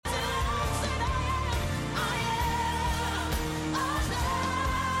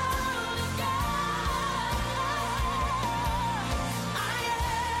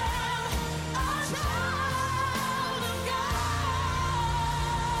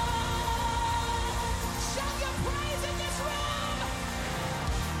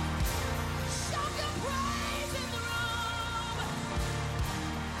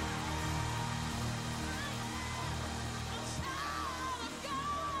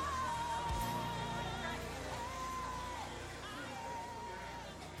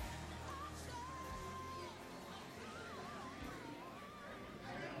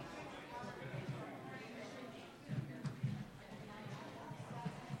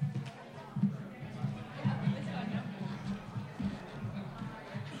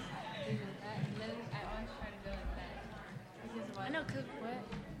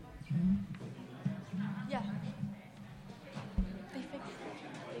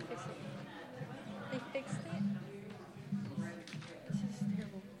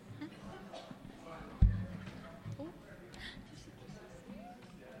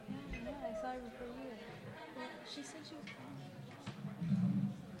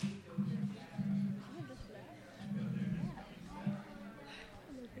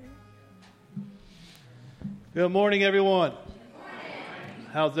Good morning, everyone. Good morning.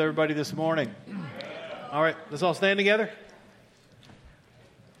 How's everybody this morning? All right, let's all stand together.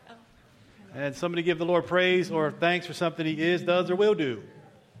 And somebody give the Lord praise or thanks for something he is, does, or will do.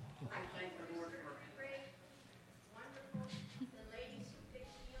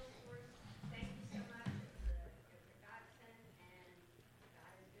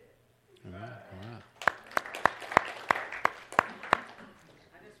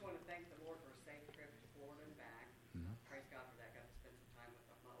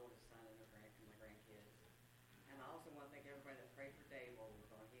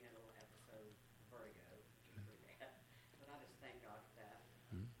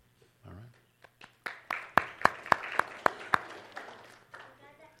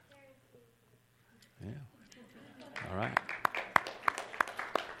 All right.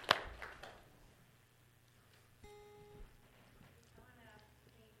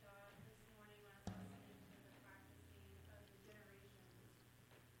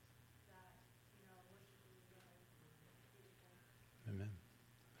 Amen.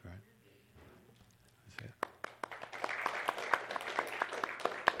 That's right. That's it.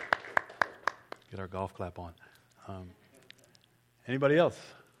 Get our golf clap on. Anybody else?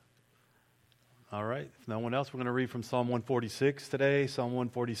 All right. If no one else, we're going to read from Psalm 146 today. Psalm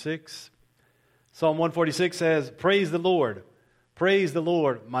 146. Psalm 146 says, "Praise the Lord,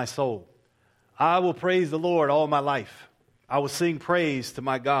 my soul. I will praise the Lord all my life. I will sing praise to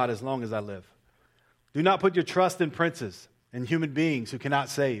my God as long as I live. Do not put your trust in princes and human beings who cannot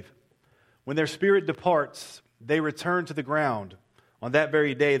save. When their spirit departs, they return to the ground. On that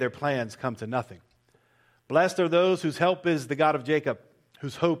very day, their plans come to nothing. Blessed are those whose help is the God of Jacob,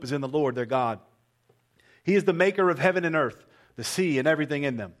 whose hope is in the Lord their God. He is the maker of heaven and earth, the sea and everything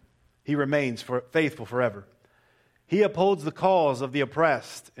in them. He remains faithful forever. He upholds the cause of the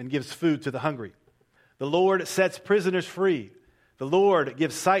oppressed and gives food to the hungry. The Lord sets prisoners free. The Lord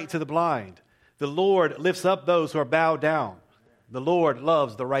gives sight to the blind. The Lord lifts up those who are bowed down. The Lord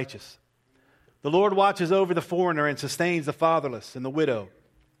loves the righteous. The Lord watches over the foreigner and sustains the fatherless and the widow,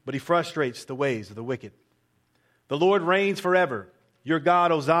 but he frustrates the ways of the wicked. The Lord reigns forever. Your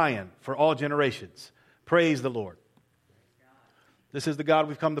God, O Zion, for all generations. Praise the Lord." This is the God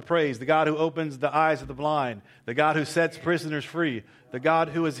we've come to praise, the God who opens the eyes of the blind, the God who sets prisoners free, the God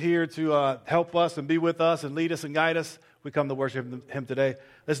who is here to help us and be with us and lead us and guide us. We come to worship him today.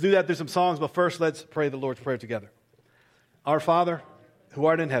 Let's do that through some songs, but first let's pray the Lord's Prayer together. Our Father, who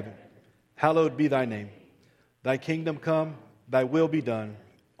art in heaven, hallowed be thy name. Thy kingdom come, thy will be done,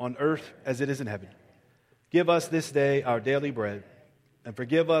 on earth as it is in heaven. Give us this day our daily bread, and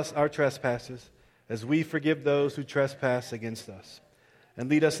forgive us our trespasses, as we forgive those who trespass against us. And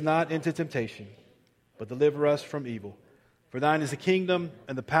lead us not into temptation, but deliver us from evil. For thine is the kingdom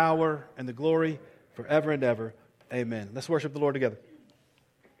and the power and the glory forever and ever. Amen. Let's worship the Lord together.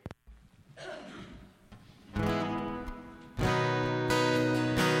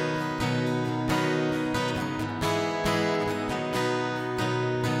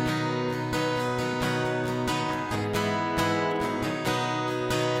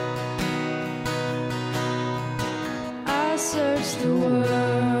 The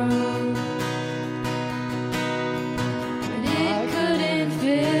world, but it couldn't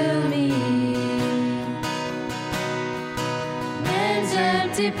fill me. Man's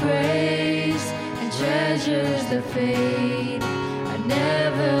empty praise and treasures that fade are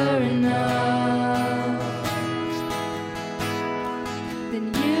never enough.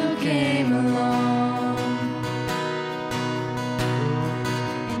 Then you came along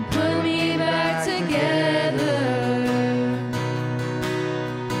and put me back together.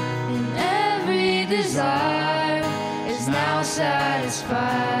 Desire is now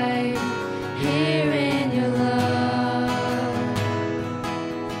satisfied here in your love.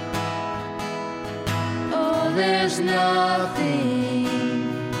 Oh, there's nothing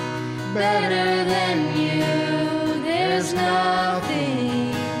better than you. There's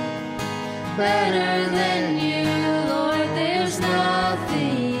nothing better than you, Lord. There's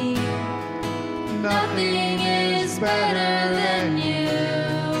nothing is better than you.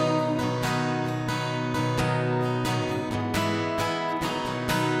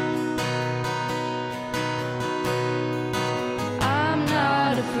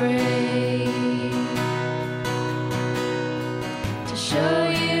 Afraid to show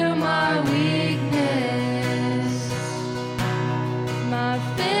you my weakness, my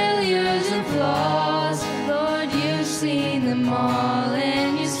failures and flaws. Lord, you've seen them all,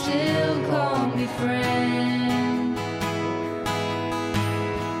 and you still call me friend.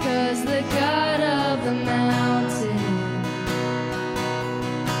 'Cause the God of the mountain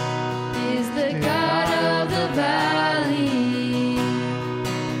is the God of the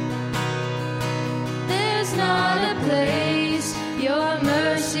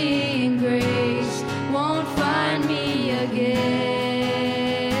mercy and grace won't find me again.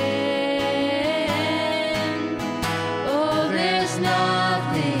 Oh, there's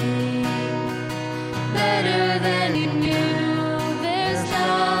nothing better than you. There's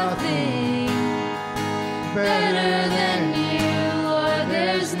nothing better than you, Lord.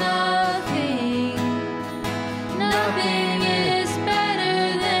 There's nothing, nothing is better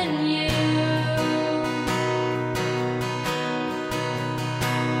than you.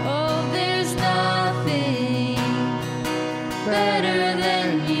 Oh, there's nothing better than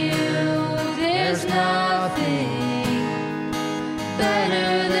you. There's nothing better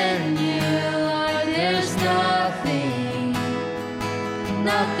than you, Lord. There's nothing,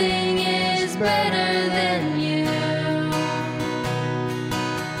 nothing is better than you.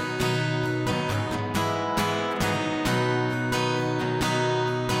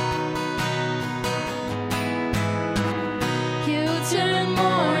 You turn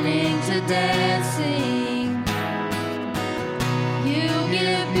mourning to dancing. You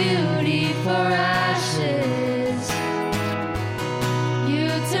give beauty for ashes. You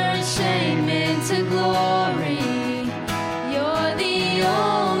turn shame into glory. You're the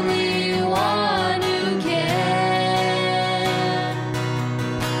only one who can.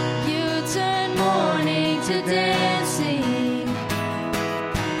 You turn mourning to dancing.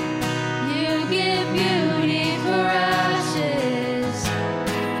 You give beauty for ashes.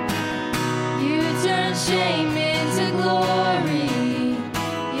 You turn shame into glory.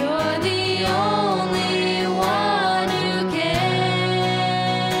 You're the only one who can.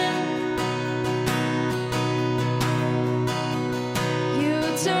 You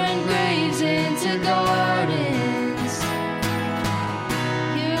turn graves into gardens.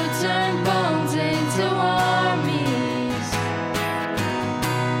 You turn bones into armies.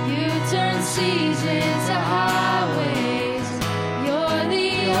 You turn seas into highways. You're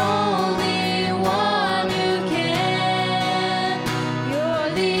the only one who can. You're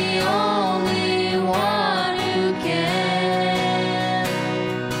the only one who can.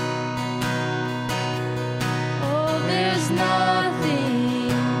 Oh, there's nothing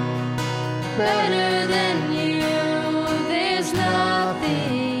better than you. There's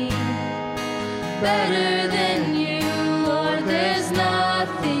nothing better than you, Lord. There's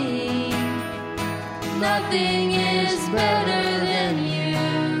nothing, nothing is better than you.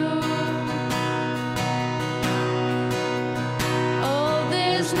 Oh,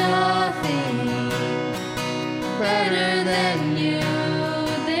 there's nothing better than you.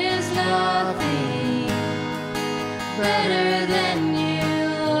 There's nothing better than you,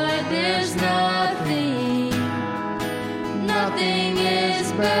 Lord. There's nothing, nothing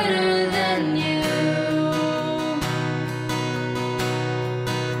is better than you.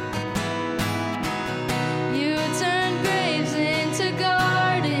 You turn graves into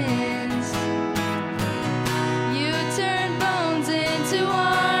gardens. You turn bones into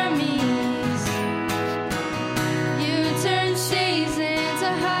armies. You turn seas into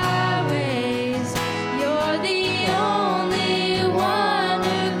highways. You're the only one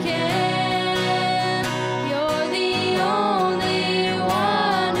who can. You're the only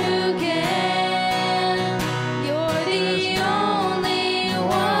one who can. You're the only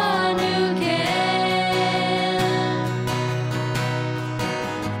one who can.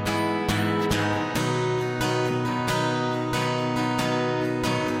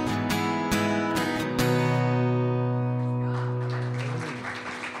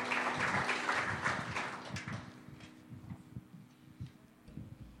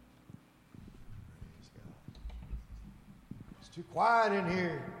 It's too quiet in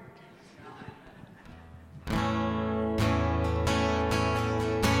here.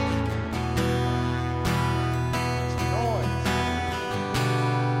 It's noise.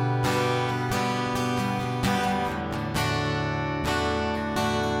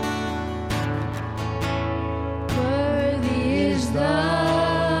 Worthy is the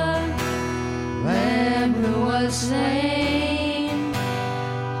Lamb who was slain.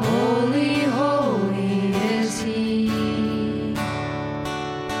 Holy, holy is He.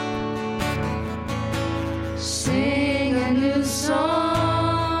 Sing a new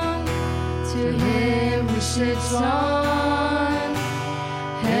song to Him who sits on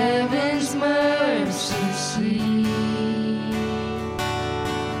heaven's mercy seat.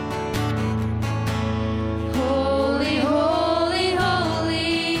 Holy, holy,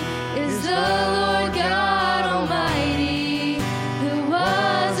 holy is the Lord God Almighty, who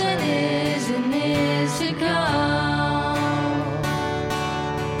was and is to come.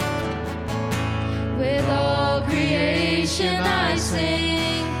 With all creation I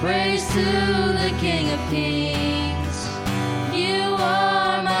sing praise to the King of Kings. You are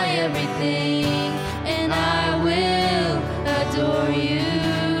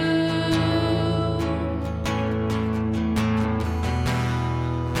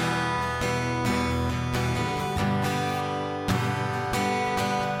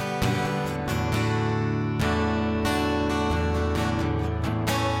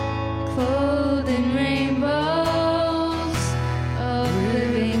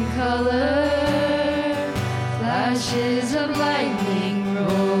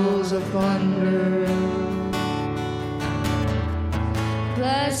thunder.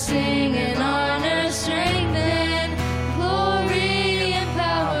 Blessing and honor, strength and glory and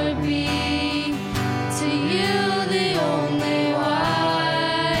power be to you, the only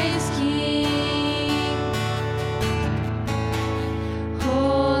wise King.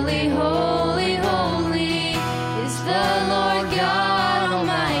 Holy, holy, holy is the Lord God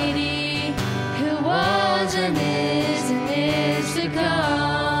Almighty, who was and is to come.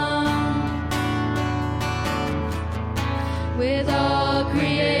 With all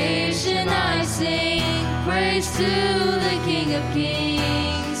creation I sing praise to the King of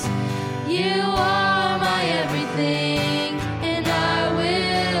Kings. You are my everything, and I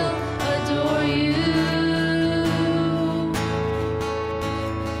will adore you.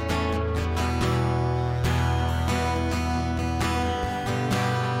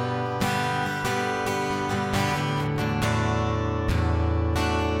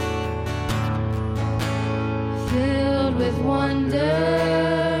 Filled with wonder,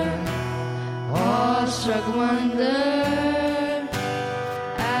 awestruck wonder,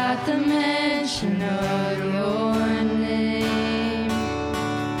 at the mention of your name.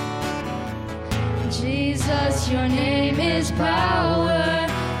 Jesus, your name is power,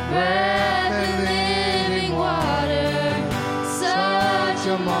 breath and living water, such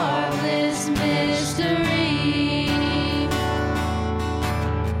a marvelous mystery.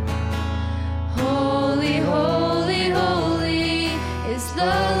 Holy, holy, holy is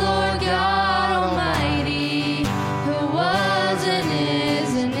the Lord God Almighty, who was and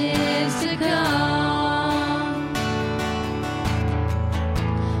is to come.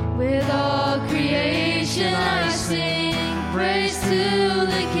 With all creation I sing praise to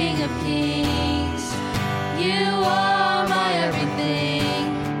the King of Kings. You are my everything,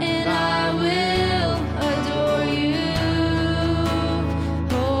 and I will adore you.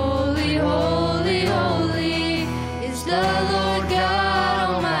 Holy, holy, holy is the Lord God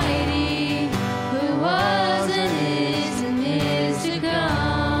Almighty, who was and is to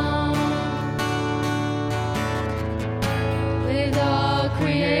come. With all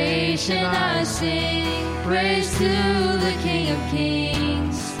creation I sing praise to the King of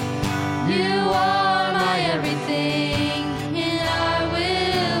Kings. You are my everything, and I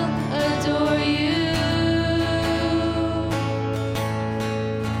will adore you.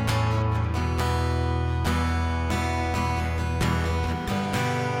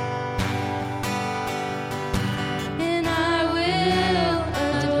 And I will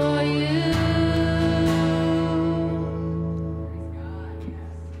adore you.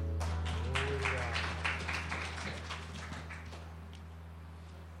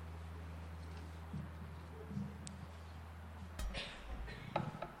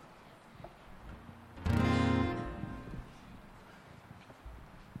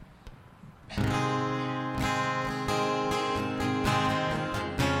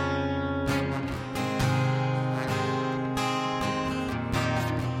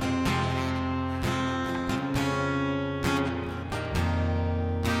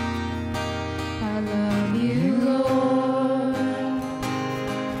 I love you, Lord,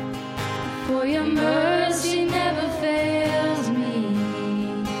 for your mercy never fails me.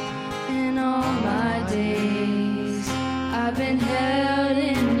 In all my days, I've been held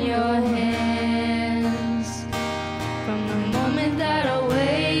in your hands. From the moment that I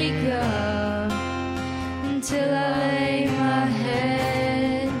wake up until I lay my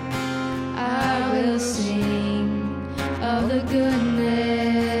head, I will sing of the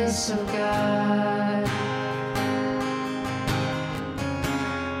goodness of God.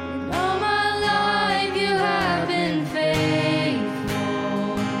 And all my life you have been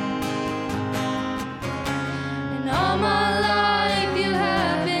faithful. And all my life you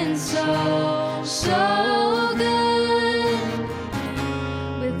have been so, so good.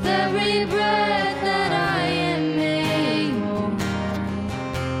 With every breath that I am able,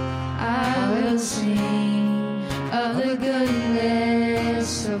 I will sing of the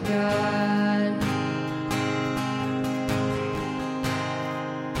goodness of God.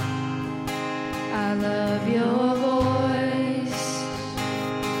 I love your voice.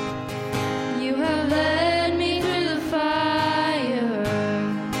 You have led me through the fire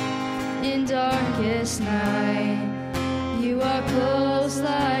in darkest night. You are close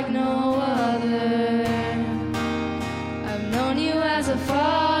like no other. I've known you as a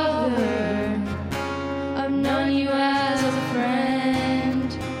father. I've known you as a friend,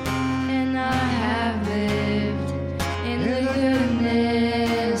 and I have lived in the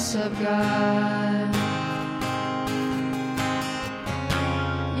goodness of God.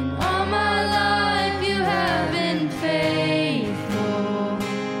 In all my life you have been faithful.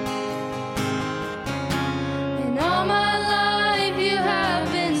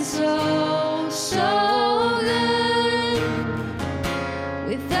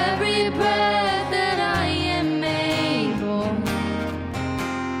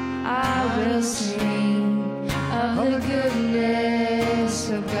 will sing of the goodness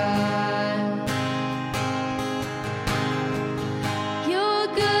of God. Your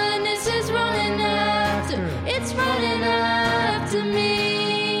goodness is running after, it's running after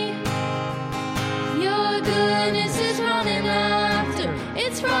me. Your goodness is running after,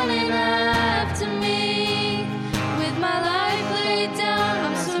 it's running after me. With my life laid down,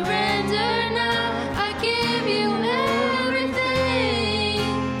 I'm surrendered now. I give you everything.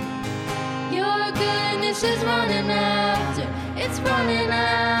 Your goodness is running after, it's running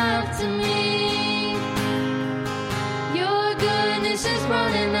after me. Your goodness is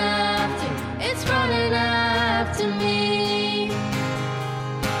running after, it's running after me.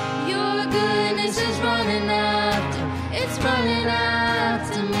 Your goodness is running after, it's running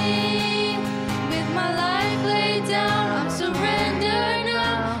after me. With my life laid down, I'm surrendered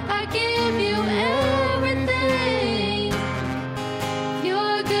now. I give you everything.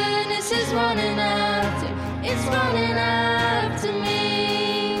 Your goodness is running after, it's running after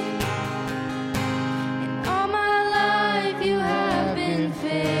me. And all my life you have been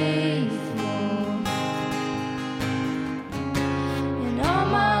faithful. And all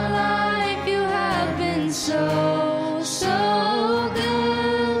my life you have been so, so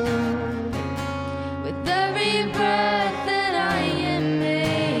good. With every breath that I am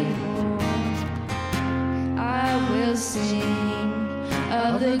able, I will sing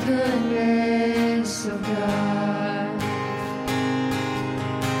of the goodness of God.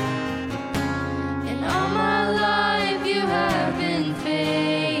 And all my life you have been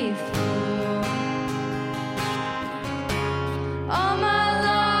faithful. All my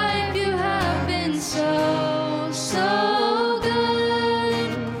life you have been so, so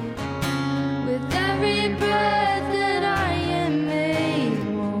good. With every breath that I am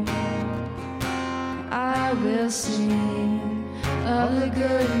able, I will sing of the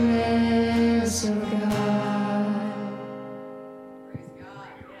goodness of God. Praise God.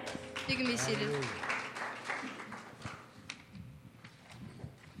 You can be seated.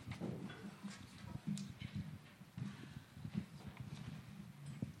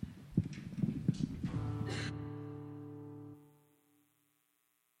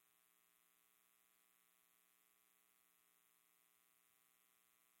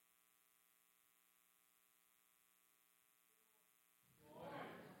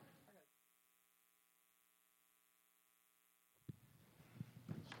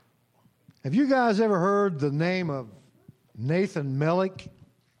 Have you guys ever heard the name of Nathan Mellick?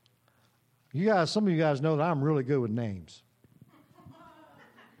 Some of you guys know that I'm really good with names.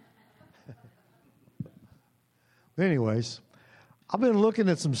 Anyways, I've been looking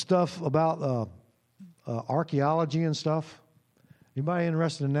at some stuff about archaeology and stuff. Anybody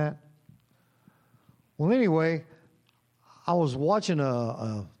interested in that? Well, anyway, I was watching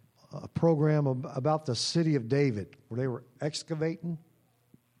a program about the city of David where they were excavating.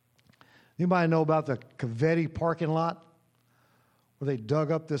 Anybody know about the Cavetti parking lot where they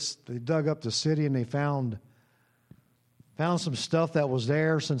dug up the city and they found some stuff that was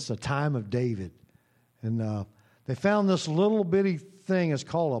there since the time of David. And they found this little bitty thing. It's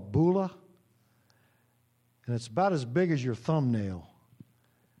called a bulla. And it's about as big as your thumbnail.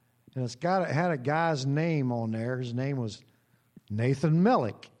 And it had a guy's name on there. His name was Nathan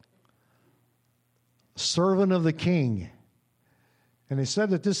Mellick, servant of the king. And they said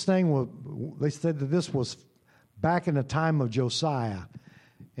that this was back in the time of Josiah.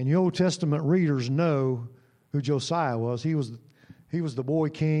 And the Old Testament readers know who Josiah was. He was the boy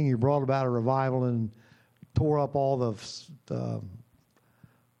king. He brought about a revival and tore up all the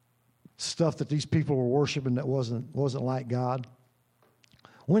stuff that these people were worshiping that wasn't like God.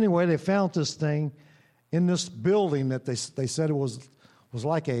 Well, anyway, they found this thing in this building that they said it was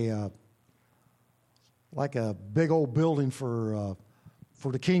like a big old building for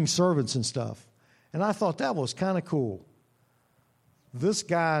the king's servants and stuff. And I thought that was kind of cool. This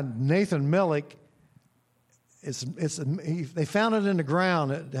guy, Nathan Mellick, they found it in the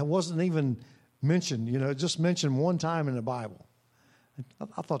ground. It wasn't even mentioned, just mentioned one time in the Bible.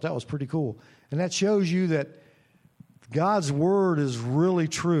 I thought that was pretty cool. And that shows you that God's word is really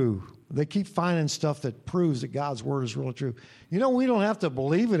true. They keep finding stuff that proves that God's word is really true. We don't have to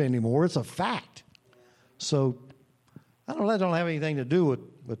believe it anymore. It's a fact. So that don't have anything to do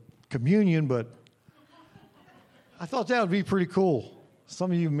with communion, but I thought that would be pretty cool.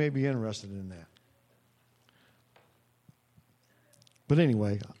 Some of you may be interested in that. But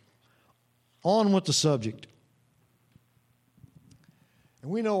anyway, on with the subject.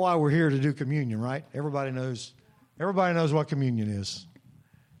 And we know why we're here to do communion, right? Everybody knows what communion is.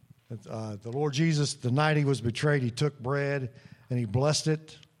 The Lord Jesus, the night he was betrayed, he took bread and he blessed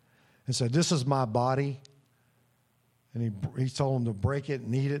it. and said, "This is my body." And he told them to break it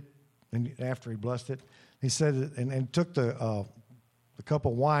and eat it. And after he blessed it, he said, and took the cup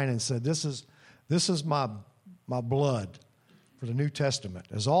of wine and said, "This is my blood for the New Testament.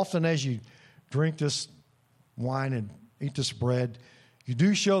 As often as you drink this wine and eat this bread, you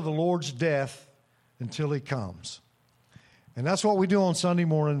do show the Lord's death until he comes." And that's what we do on Sunday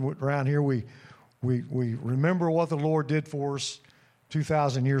morning around here. We remember what the Lord did for us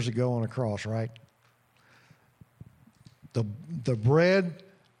 2,000 years ago on a cross, right? The bread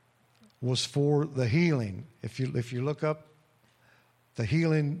was for the healing. If you look up, the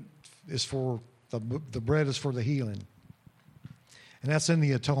healing is for the bread is for the healing, and that's in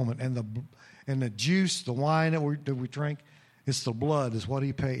the atonement. And the juice, the wine that we drink, it's the blood. Is what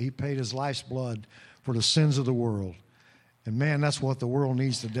he paid. He paid his life's blood for the sins of the world. And man, that's what the world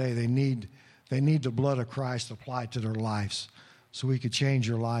needs today. They need the blood of Christ applied to their lives, so he could change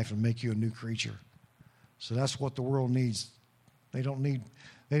your life and make you a new creature. So that's what the world needs. They don't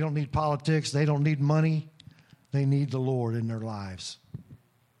need politics. They don't need money. They need the Lord in their lives.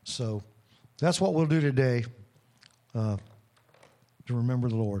 So that's what we'll do today to remember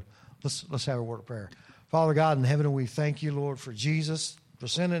the Lord. Let's have a word of prayer. Father God in heaven, we thank you, Lord, for Jesus, for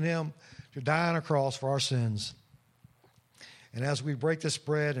sending him to die on a cross for our sins. And as we break this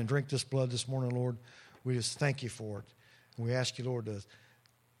bread and drink this blood this morning, Lord, we just thank you for it. And we ask you, Lord,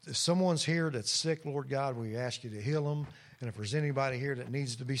 if someone's here that's sick, Lord God, we ask you to heal them. And if there's anybody here that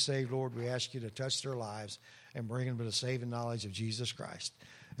needs to be saved, Lord, we ask you to touch their lives and bring them to the saving knowledge of Jesus Christ.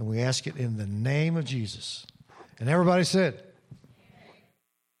 And we ask it in the name of Jesus. And everybody said,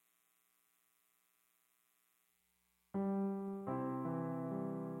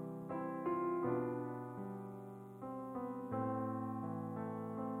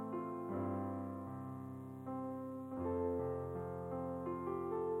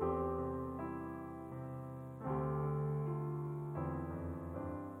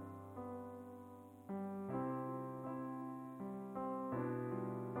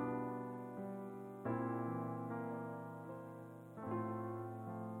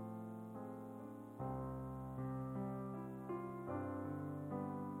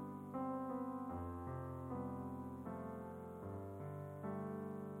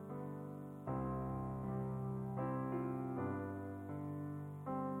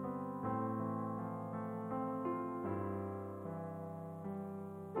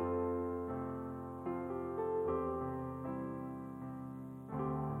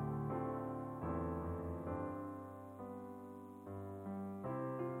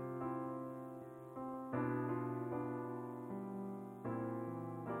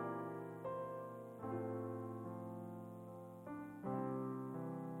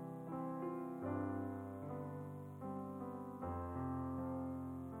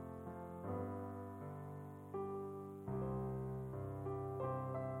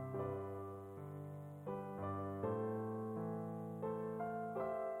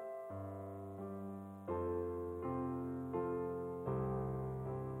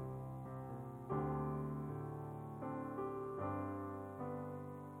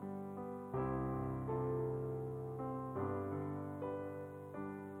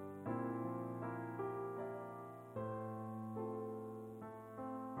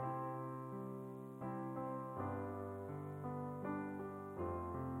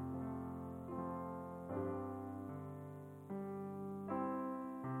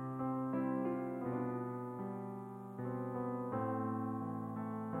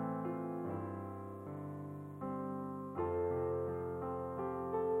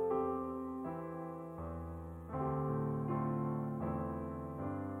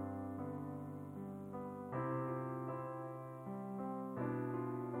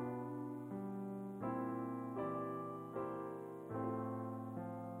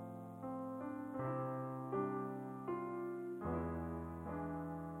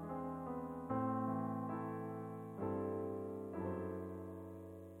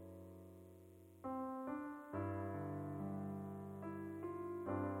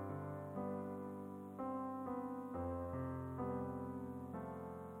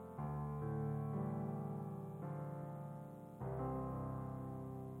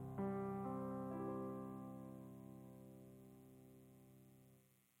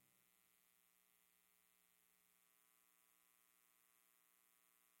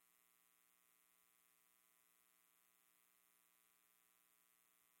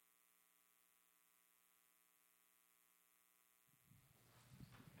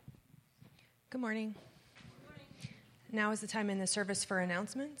 Good morning. Now is the time in the service for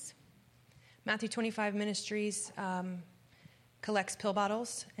announcements. Matthew 25 Ministries collects pill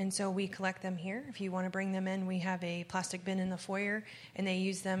bottles, and so we collect them here. If you want to bring them in, we have a plastic bin in the foyer, and they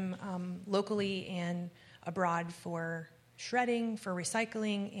use them locally and abroad for shredding, for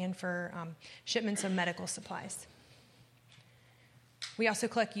recycling, and for shipments of medical supplies. We also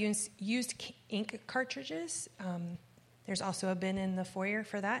collect used ink cartridges. There's also a bin in the foyer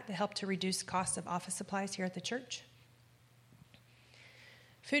for that to help to reduce costs of office supplies here at the church.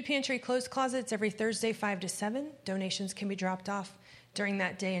 Food pantry closed closets every Thursday, 5 to 7. Donations can be dropped off during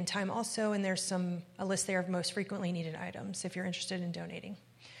that day and time also, and there's a list there of most frequently needed items if you're interested in donating.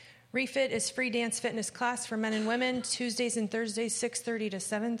 Refit is free dance fitness class for men and women, Tuesdays and Thursdays, 6:30 to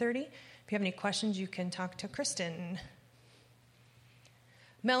 7:30. If you have any questions, you can talk to Kristen.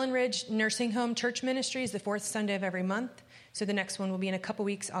 Mellon Ridge Nursing Home Church Ministry is the fourth Sunday of every month, so the next one will be in a couple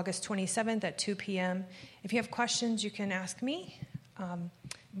weeks, August 27th at 2 p.m. If you have questions, you can ask me.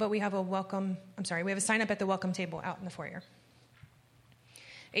 But we have a sign up at the welcome table out in the foyer.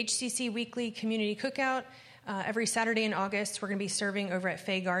 HCC Weekly Community Cookout. Every Saturday in August, we're going to be serving over at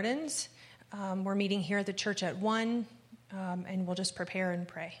Fay Gardens. We're meeting here at the church at 1, and we'll just prepare and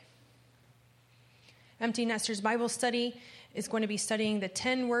pray. Empty Nesters Bible Study is going to be studying the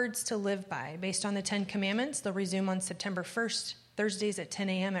 10 words to live by based on the 10 commandments. They'll resume on September 1st, Thursdays at 10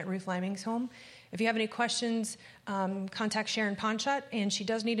 a.m. at Ruth Liming's home. If you have any questions, contact Sharon Ponchot, and she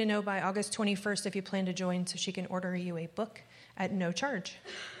does need to know by August 21st if you plan to join so she can order you a book at no charge.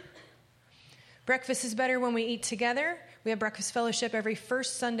 Breakfast is better when we eat together. We have breakfast fellowship every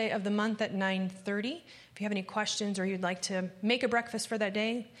first Sunday of the month at 9:30. If you have any questions or you'd like to make a breakfast for that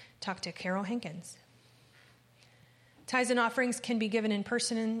day, talk to Carol Hankins. Tithes and offerings can be given in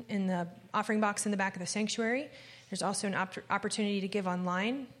person in the offering box in the back of the sanctuary. There's also an opportunity to give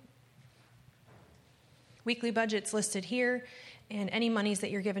online. Weekly budget's listed here, and any monies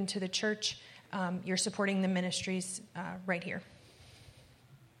that you're given to the church, you're supporting the ministries right here.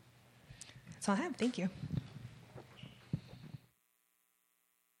 That's all I have. Thank you.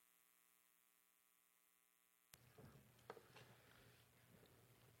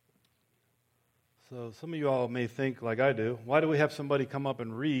 So some of you all may think, like I do, why do we have somebody come up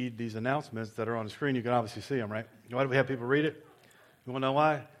and read these announcements that are on the screen? You can obviously see them, right? Why do we have people read it? You want to know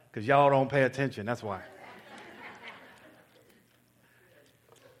why? Because y'all don't pay attention. That's why.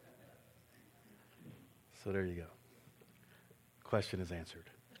 So there you go. Question is answered.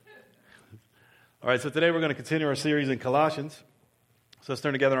 All right, so today we're going to continue our series in Colossians. So let's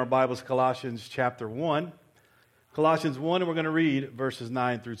turn together in our Bibles, Colossians chapter 1. Colossians 1, and we're going to read verses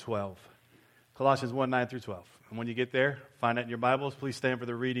 9 through 12. Colossians 1, 9 through 12. And when you get there, find it in your Bibles. Please stand for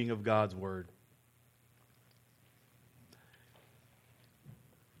the reading of God's Word.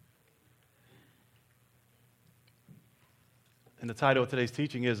 And the title of today's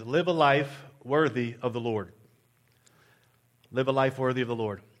teaching is Live a Life Worthy of the Lord. Live a life worthy of the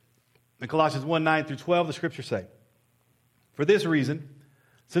Lord. In Colossians 1, 9 through 12, the scriptures say, "For this reason,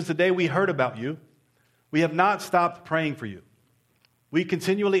 since the day we heard about you, we have not stopped praying for you. We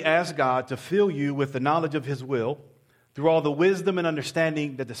continually ask God to fill you with the knowledge of His will through all the wisdom and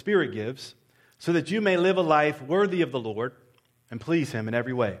understanding that the Spirit gives, so that you may live a life worthy of the Lord and please Him in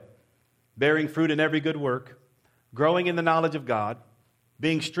every way, bearing fruit in every good work, growing in the knowledge of God,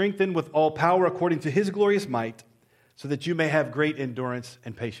 being strengthened with all power according to His glorious might, so that you may have great endurance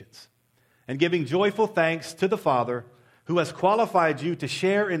and patience, and giving joyful thanks to the Father who has qualified you to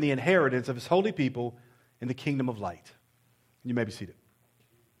share in the inheritance of His holy people in the kingdom of light." You may be seated.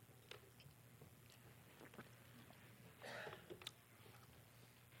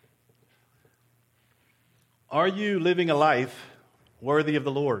 Are you living a life worthy of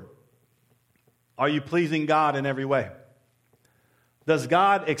the Lord? Are you pleasing God in every way? Does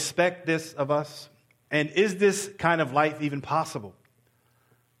God expect this of us? And is this kind of life even possible?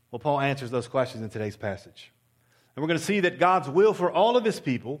 Well, Paul answers those questions in today's passage. And we're going to see that God's will for all of His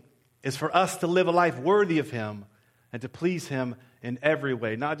people is for us to live a life worthy of Him and to please Him in every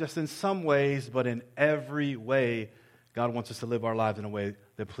way. Not just in some ways, but in every way. God wants us to live our lives in a way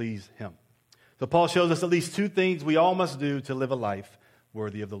that please Him. So Paul shows us at least two things we all must do to live a life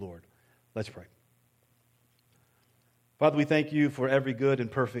worthy of the Lord. Let's pray. Father, we thank You for every good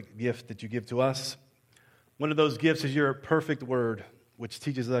and perfect gift that You give to us. One of those gifts is Your perfect word, which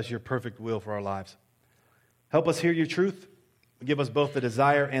teaches us Your perfect will for our lives. Help us hear Your truth. Give us both the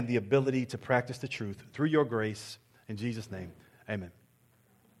desire and the ability to practice the truth through Your grace. In Jesus' name, amen.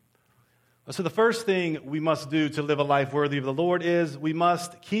 So the first thing we must do to live a life worthy of the Lord is we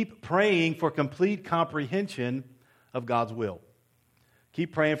must keep praying for complete comprehension of God's will.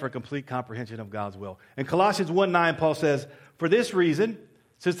 Keep praying for complete comprehension of God's will. In Colossians 1:9, Paul says, "For this reason,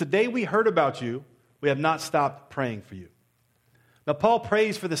 since the day we heard about you, we have not stopped praying for you." Now, Paul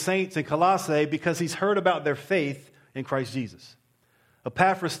prays for the saints in Colossae because he's heard about their faith in Christ Jesus.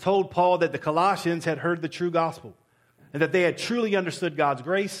 Epaphras told Paul that the Colossians had heard the true gospel and that they had truly understood God's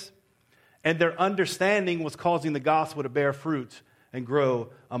grace, and their understanding was causing the gospel to bear fruit and grow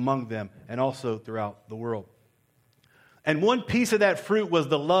among them and also throughout the world. And one piece of that fruit was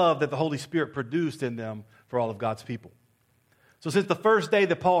the love that the Holy Spirit produced in them for all of God's people. So since the first day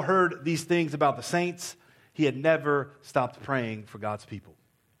that Paul heard these things about the saints, he had never stopped praying for God's people.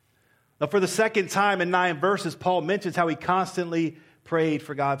 Now, for the second time in 9 verses, Paul mentions how he constantly prayed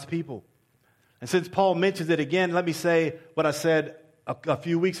for God's people. And since Paul mentions it again, let me say what I said a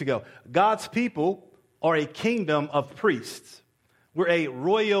few weeks ago. God's people are a kingdom of priests. We're a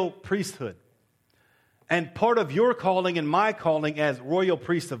royal priesthood. And part of your calling and my calling as royal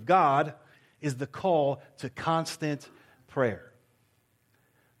priests of God is the call to constant prayer.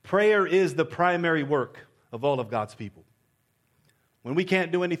 Prayer is the primary work of all of God's people. When we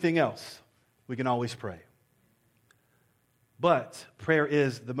can't do anything else, we can always pray. But prayer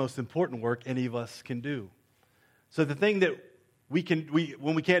is the most important work any of us can do. So the thing that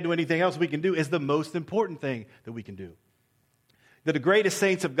when we can't do anything else we can do is the most important thing that we can do. That the greatest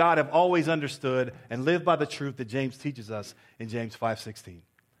saints of God have always understood and lived by the truth that James teaches us in James 5:16.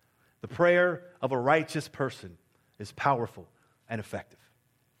 The prayer of a righteous person is powerful and effective.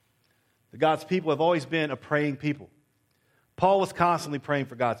 The God's people have always been a praying people. Paul was constantly praying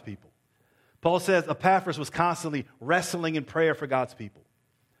for God's people. Paul says Epaphras was constantly wrestling in prayer for God's people.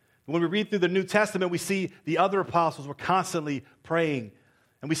 When we read through the New Testament, we see the other apostles were constantly praying.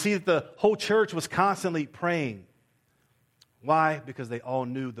 And we see that the whole church was constantly praying. Why? Because they all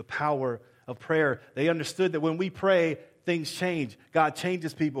knew the power of prayer. They understood that when we pray, things change. God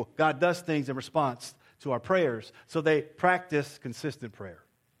changes people. God does things in response to our prayers. So they practice consistent prayer.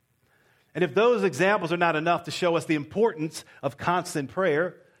 And if those examples are not enough to show us the importance of constant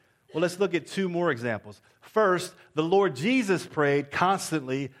prayer, well, let's look at 2 more examples. First, the Lord Jesus prayed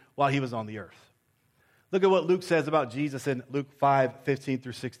constantly while he was on the earth. Look at what Luke says about Jesus in Luke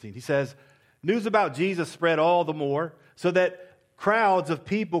 5:15-16. He says, news about Jesus spread all the more, so that crowds of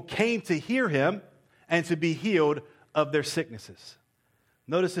people came to hear him and to be healed of their sicknesses.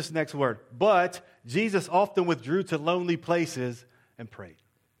 Notice this next word. But Jesus often withdrew to lonely places and prayed.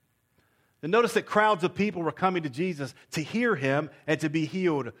 And notice that crowds of people were coming to Jesus to hear him and to be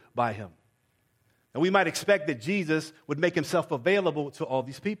healed by him. And we might expect that Jesus would make himself available to all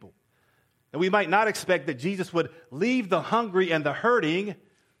these people. And we might not expect that Jesus would leave the hungry and the hurting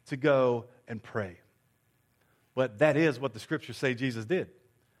to go and pray. But that is what the scriptures say Jesus did.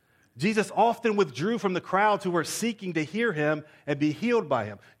 Jesus often withdrew from the crowds who were seeking to hear him and be healed by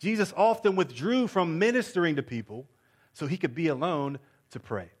him. Jesus often withdrew from ministering to people so he could be alone to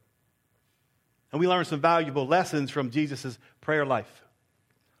pray. And we learn some valuable lessons from Jesus' prayer life.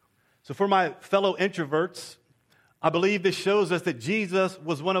 So for my fellow introverts, I believe this shows us that Jesus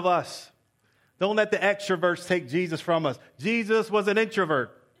was one of us. Don't let the extroverts take Jesus from us. Jesus was an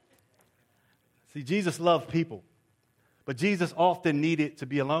introvert. See, Jesus loved people, but Jesus often needed to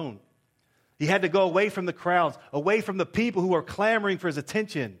be alone. He had to go away from the crowds, away from the people who were clamoring for his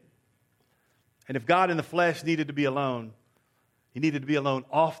attention. And if God in the flesh needed to be alone, he needed to be alone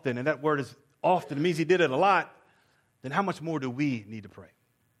often, and that word is often, it means he did it a lot, then how much more do we need to pray?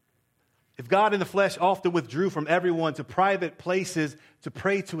 If God in the flesh often withdrew from everyone to private places to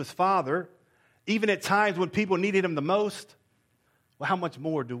pray to his Father, even at times when people needed him the most, well, how much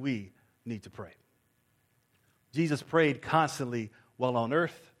more do we need to pray? Jesus prayed constantly while on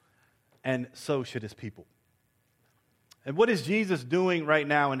earth, and so should his people. And what is Jesus doing right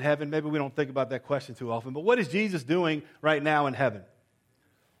now in heaven? Maybe we don't think about that question too often, but what is Jesus doing right now in heaven?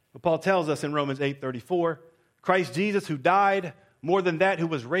 Well, Paul tells us in Romans 8:34, Christ Jesus, who died, more than that, who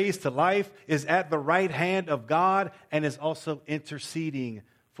was raised to life, is at the right hand of God and is also interceding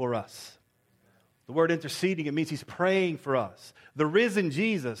for us. The word interceding, it means he's praying for us. The risen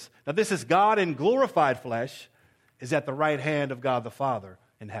Jesus, now this is God in glorified flesh, is at the right hand of God the Father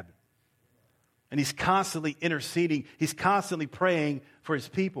in heaven. And he's constantly interceding. He's constantly praying for his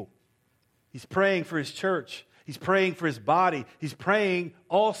people. He's praying for his church. He's praying for his body. He's praying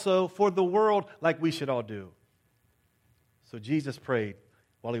also for the world like we should all do. So Jesus prayed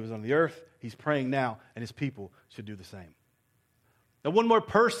while he was on the earth. He's praying now, and his people should do the same. Now, one more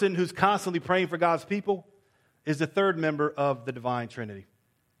person who's constantly praying for God's people is the third member of the divine Trinity.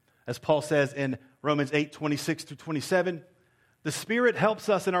 As Paul says in Romans 8:26-27, the Spirit helps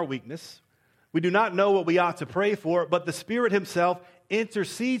us in our weakness. We do not know what we ought to pray for, but the Spirit himself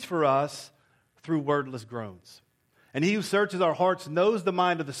intercedes for us through wordless groans. And he who searches our hearts knows the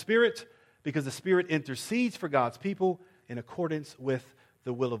mind of the Spirit, because the Spirit intercedes for God's people in accordance with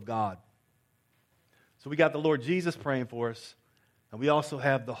the will of God. So we got the Lord Jesus praying for us, and we also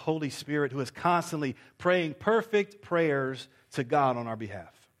have the Holy Spirit who is constantly praying perfect prayers to God on our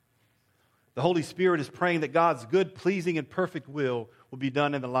behalf. The Holy Spirit is praying that God's good, pleasing, and perfect will be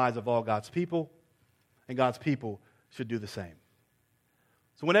done in the lives of all God's people, and God's people should do the same.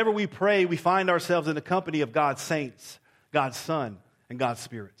 So whenever we pray, we find ourselves in the company of God's saints, God's Son, and God's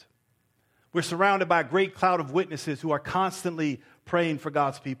Spirit. We're surrounded by a great cloud of witnesses who are constantly praying for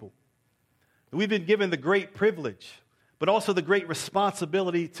God's people. We've been given the great privilege, but also the great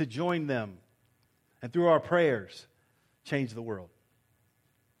responsibility to join them, and through our prayers, change the world.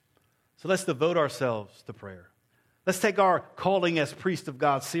 So let's devote ourselves to prayer. Let's take our calling as priest of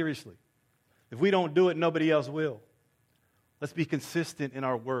God seriously. If we don't do it, nobody else will. Let's be consistent in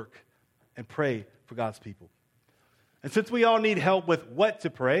our work and pray for God's people. And since we all need help with what to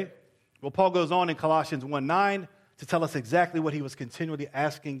pray, well, Paul goes on in Colossians 1:9 to tell us exactly what he was continually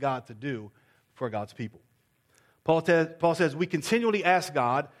asking God to do for God's people. Paul says, we continually ask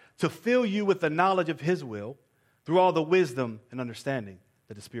God to fill you with the knowledge of his will through all the wisdom and understanding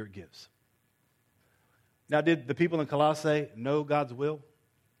that the Spirit gives. Now, did the people in Colossae know God's will?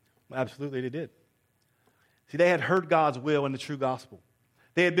 Well, absolutely they did. See, they had heard God's will in the true gospel.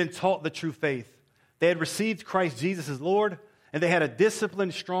 They had been taught the true faith. They had received Christ Jesus as Lord, and they had a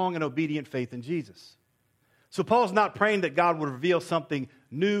disciplined, strong, and obedient faith in Jesus. So Paul's not praying that God would reveal something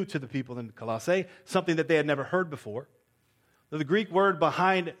new to the people in Colossae, something that they had never heard before. The Greek word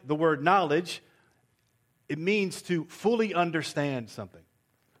behind the word knowledge, it means to fully understand something,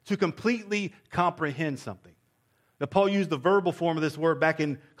 to completely comprehend something. Now, Paul used the verbal form of this word back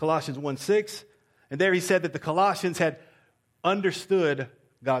in Colossians 1:6, and there he said that the Colossians had understood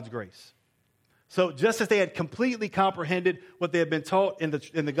God's grace. So just as they had completely comprehended what they had been taught in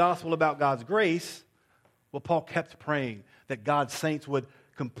the gospel about God's grace, well, Paul kept praying that God's saints would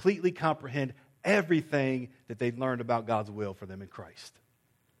completely comprehend everything that they'd learned about God's will for them in Christ.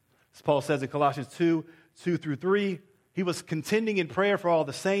 As Paul says in Colossians 2:2-3, he was contending in prayer for all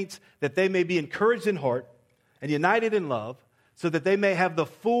the saints that they may be encouraged in heart and united in love, so that they may have the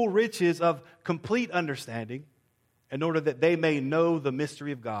full riches of complete understanding, in order that they may know the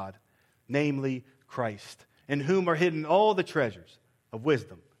mystery of God, namely Christ, in whom are hidden all the treasures of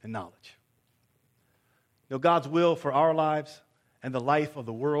wisdom and knowledge. You know, God's will for our lives and the life of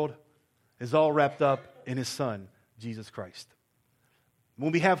the world is all wrapped up in his Son, Jesus Christ.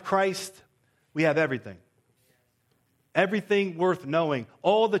 When we have Christ, we have everything. Everything worth knowing.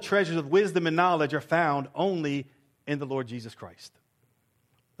 All the treasures of wisdom and knowledge are found only in the Lord Jesus Christ.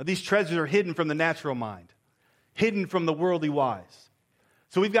 Now, these treasures are hidden from the natural mind, hidden from the worldly wise.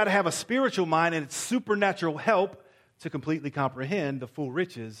 So we've got to have a spiritual mind and its supernatural help to completely comprehend the full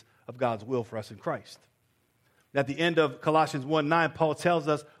riches of God's will for us in Christ. At the end of Colossians 1:9, Paul tells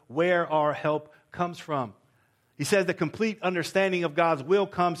us where our help comes from. He says the complete understanding of God's will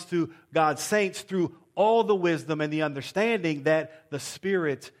comes to God's saints through all the wisdom and the understanding that the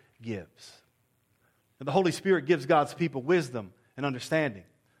Spirit gives. And the Holy Spirit gives God's people wisdom and understanding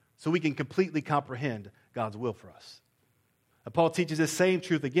so we can completely comprehend God's will for us. And Paul teaches this same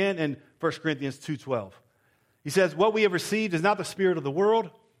truth again in 1 Corinthians 2:12. He says, what we have received is not the spirit of the world,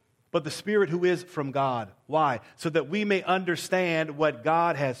 but the Spirit who is from God. Why? So that we may understand what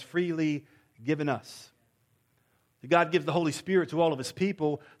God has freely given us. God gives the Holy Spirit to all of his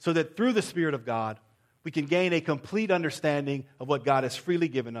people so that through the Spirit of God, we can gain a complete understanding of what God has freely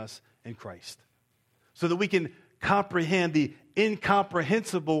given us in Christ. So that we can comprehend the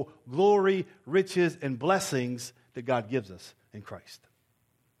incomprehensible glory, riches, and blessings that God gives us in Christ.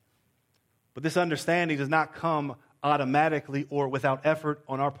 But this understanding does not come automatically or without effort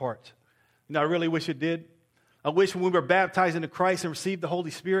on our part. You know, I really wish it did. I wish when we were baptized into Christ and received the Holy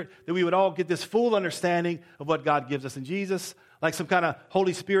Spirit that we would all get this full understanding of what God gives us in Jesus, like some kind of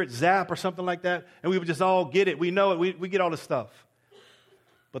Holy Spirit zap or something like that, and we would just all get it. We know it. We get all this stuff.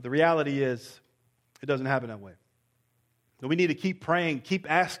 But the reality is, it doesn't happen that way. And we need to keep praying, keep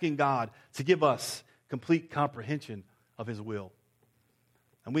asking God to give us complete comprehension of his will.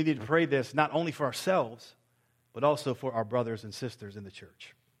 And we need to pray this not only for ourselves, but also for our brothers and sisters in the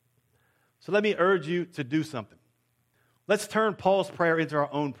church. So let me urge you to do something. Let's turn Paul's prayer into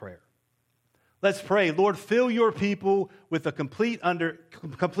our own prayer. Let's pray, Lord, fill your people with a complete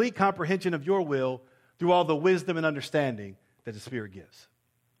comprehension of your will through all the wisdom and understanding that the Spirit gives.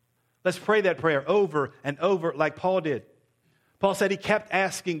 Let's pray that prayer over and over like Paul did. Paul said he kept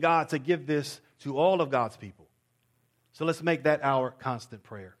asking God to give this to all of God's people. So let's make that our constant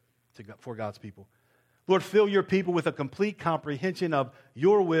prayer for God's people. Lord, fill your people with a complete comprehension of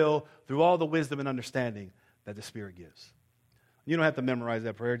your will through all the wisdom and understanding that the Spirit gives. You don't have to memorize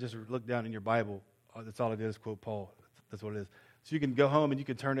that prayer. Just look down in your Bible. That's all it is, quote Paul. That's what it is. So you can go home and you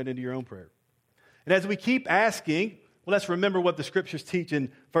can turn it into your own prayer. And as we keep asking, well, let's remember what the Scriptures teach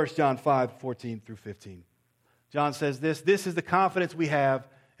in 1 John 5:14 through 15. John says this is the confidence we have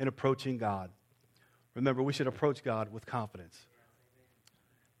in approaching God. Remember, we should approach God with confidence.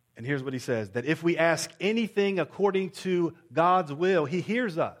 And here's what he says, that if we ask anything according to God's will, he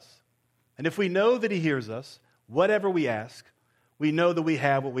hears us. And if we know that he hears us, whatever we ask, we know that we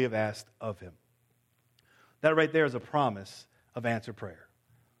have what we have asked of him. That right there is a promise of answered prayer,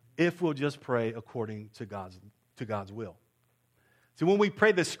 if we'll just pray according to God's will. See, when we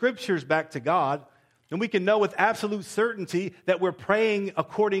pray the Scriptures back to God, then we can know with absolute certainty that we're praying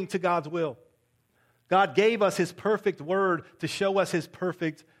according to God's will. God gave us his perfect word to show us his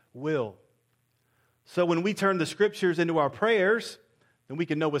perfect will. So when we turn the Scriptures into our prayers, then we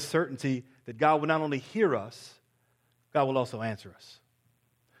can know with certainty that God will not only hear us, God will also answer us.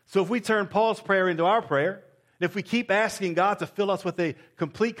 So if we turn Paul's prayer into our prayer, and if we keep asking God to fill us with a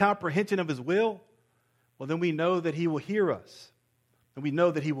complete comprehension of his will, well, then we know that he will hear us. And we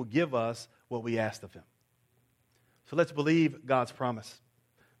know that he will give us what we asked of him. So let's believe God's promise.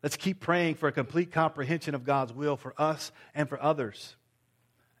 Let's keep praying for a complete comprehension of God's will for us and for others.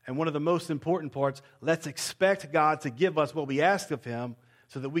 And one of the most important parts, let's expect God to give us what we ask of him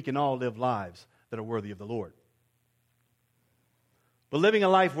so that we can all live lives that are worthy of the Lord. But living a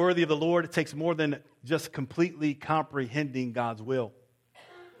life worthy of the Lord, it takes more than just completely comprehending God's will.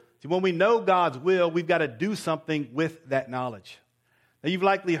 See, when we know God's will, we've got to do something with that knowledge. Now, you've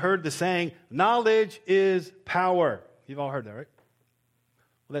likely heard the saying, knowledge is power. You've all heard that, right?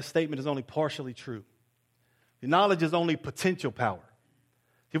 Well, that statement is only partially true. The knowledge is only potential power.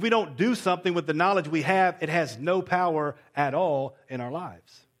 If we don't do something with the knowledge we have, it has no power at all in our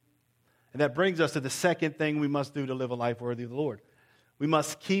lives. And that brings us to the second thing we must do to live a life worthy of the Lord. We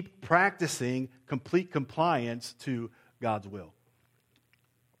must keep practicing complete compliance to God's will.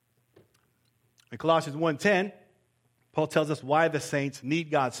 In Colossians 1:10, Paul tells us why the saints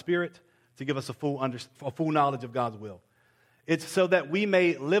need God's Spirit to give us a full knowledge of God's will. It's so that we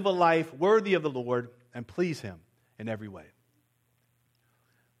may live a life worthy of the Lord and please him in every way.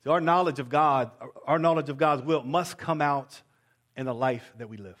 So our knowledge of God's will must come out in the life that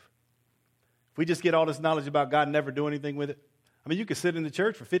we live. If we just get all this knowledge about God and never do anything with it, I mean, you could sit in the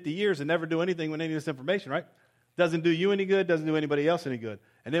church for 50 years and never do anything with any of this information, right? Doesn't do you any good, doesn't do anybody else any good.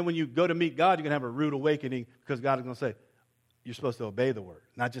 And then when you go to meet God, you're going to have a rude awakening because God is going to say, you're supposed to obey the word.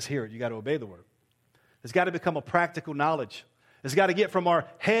 Not just hear it, you got to obey the word. It's got to become a practical knowledge. It's got to get from our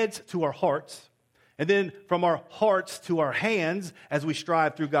heads to our hearts, and then from our hearts to our hands as we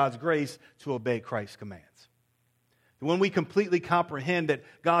strive through God's grace to obey Christ's commands. And when we completely comprehend that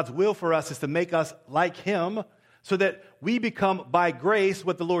God's will for us is to make us like him, so that we become by grace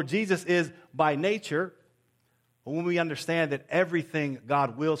what the Lord Jesus is by nature, when we understand that everything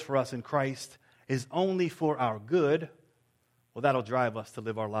God wills for us in Christ is only for our good, well, that'll drive us to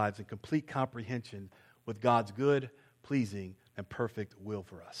live our lives in complete comprehension with God's good, pleasing, and perfect will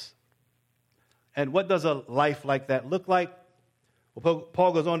for us. And what does a life like that look like? Well,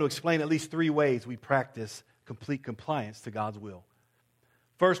 Paul goes on to explain at least 3 ways we practice complete compliance to God's will.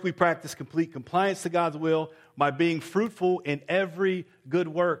 First, we practice complete compliance to God's will by being fruitful in every good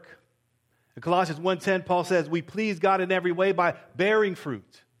work. In Colossians 1:10, Paul says, we please God in every way by bearing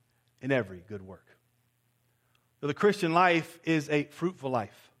fruit in every good work. So the Christian life is a fruitful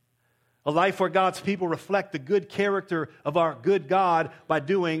life, a life where God's people reflect the good character of our good God by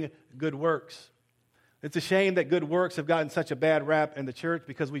doing good works. It's a shame that good works have gotten such a bad rap in the church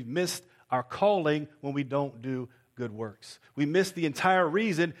because we've missed our calling when we don't do good works. We miss the entire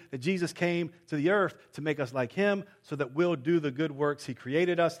reason that Jesus came to the earth to make us like him so that we'll do the good works he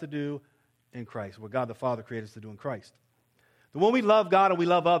created us to do in Christ, what God the Father created us to do in Christ. But when we love God and we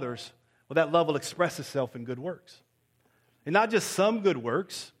love others, well, that love will express itself in good works. And not just some good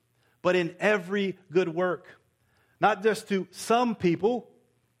works, but in every good work. Not just to some people,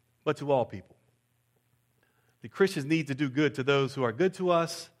 but to all people. The Christians need to do good to those who are good to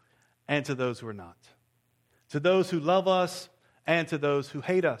us and to those who are not. To those who love us and to those who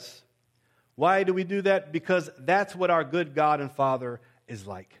hate us. Why do we do that? Because that's what our good God and Father is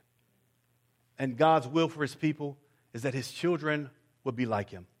like. And God's will for his people is that his children would be like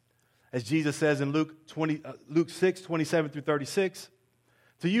him. As Jesus says in Luke 6, 27 through 36,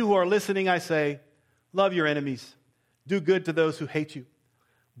 to you who are listening, I say, love your enemies. Do good to those who hate you.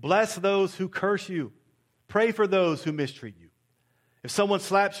 Bless those who curse you. Pray for those who mistreat you. If someone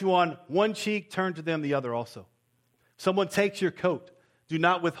slaps you on one cheek, turn to them the other also. If someone takes your coat, do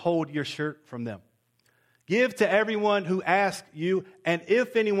not withhold your shirt from them. Give to everyone who asks you, and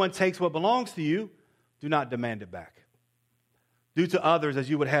if anyone takes what belongs to you, do not demand it back. Do to others as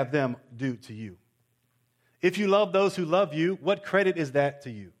you would have them do to you. If you love those who love you, what credit is that to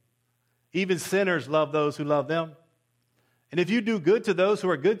you? Even sinners love those who love them. And if you do good to those who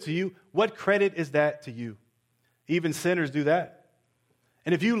are good to you, what credit is that to you? Even sinners do that.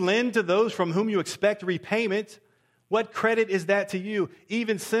 And if you lend to those from whom you expect repayment, what credit is that to you?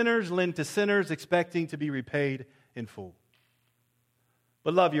 Even sinners lend to sinners, expecting to be repaid in full.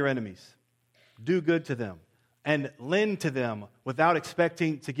 But love your enemies. Do good to them and lend to them without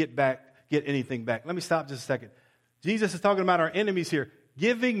expecting to get anything back. Let me stop just a second. Jesus is talking about our enemies here.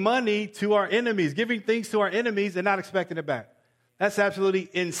 Giving money to our enemies, giving things to our enemies and not expecting it back. That's absolutely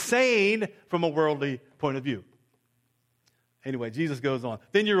insane from a worldly point of view. Anyway, Jesus goes on.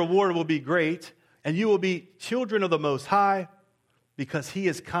 Then your reward will be great, and you will be children of the Most High, because he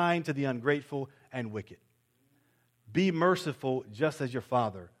is kind to the ungrateful and wicked. Be merciful just as your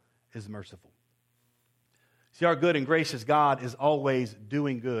Father is merciful. See, our good and gracious God is always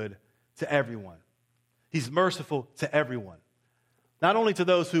doing good to everyone. He's merciful to everyone. Not only to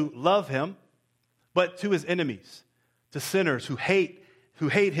those who love him, but to his enemies, to sinners who hate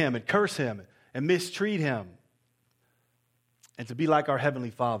him and curse him and mistreat him. And to be like our Heavenly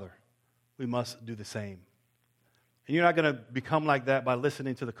Father, we must do the same. And you're not going to become like that by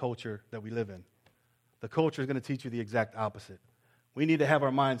listening to the culture that we live in. The culture is going to teach you the exact opposite. We need to have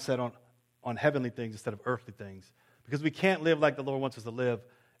our mind set on heavenly things instead of earthly things, because we can't live like the Lord wants us to live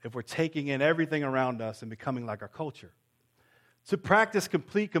if we're taking in everything around us and becoming like our culture. To practice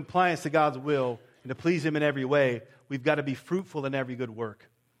complete compliance to God's will and to please him in every way, we've got to be fruitful in every good work.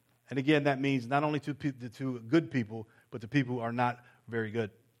 And again, that means not only to good people, but to people who are not very good,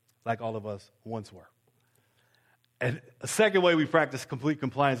 like all of us once were. And a second way we practice complete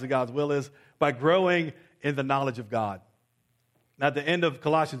compliance to God's will is by growing in the knowledge of God. Now, at the end of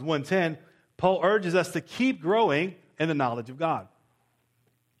Colossians 1:10, Paul urges us to keep growing in the knowledge of God.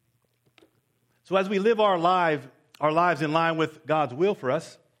 So as we live our lives in line with God's will for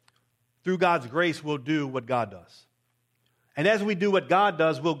us, through God's grace, we'll do what God does. And as we do what God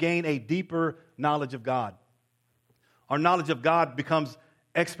does, we'll gain a deeper knowledge of God. Our knowledge of God becomes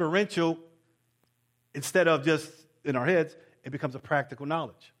experiential instead of just in our heads. It becomes a practical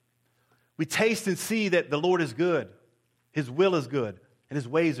knowledge. We taste and see that the Lord is good, his will is good, and his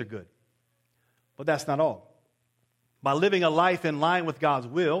ways are good. But that's not all. By living a life in line with God's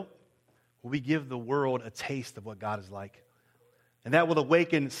will, we give the world a taste of what God is like. And that will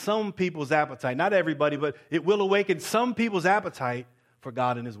awaken some people's appetite. Not everybody, but it will awaken some people's appetite for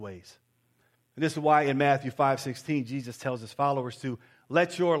God and his ways. And this is why in Matthew 5:16, Jesus tells his followers to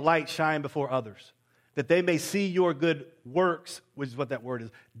let your light shine before others, that they may see your good works, which is what that word is,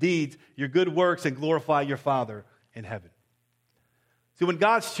 deeds, your good works, and glorify your Father in heaven. See, when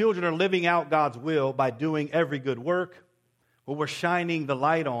God's children are living out God's will by doing every good work, well, we're shining the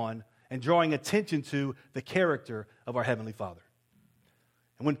light on and drawing attention to the character of our Heavenly Father.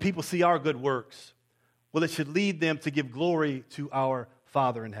 And when people see our good works, well, it should lead them to give glory to our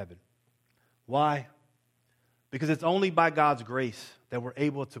Father in heaven. Why? Because it's only by God's grace that we're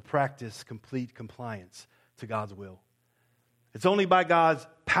able to practice complete compliance to God's will. It's only by God's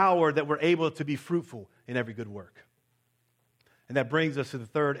power that we're able to be fruitful in every good work. And that brings us to the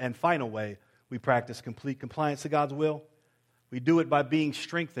third and final way we practice complete compliance to God's will. We do it by being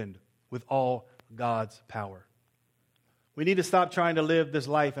strengthened with all God's power. We need to stop trying to live this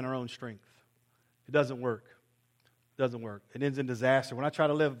life in our own strength. It doesn't work. It doesn't work. It ends in disaster. When I try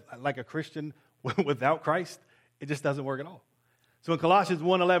to live like a Christian without Christ, it just doesn't work at all. So in Colossians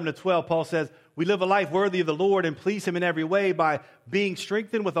 1:11-12, Paul says, we live a life worthy of the Lord and please him in every way by being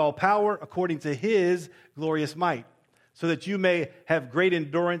strengthened with all power according to his glorious might, so that you may have great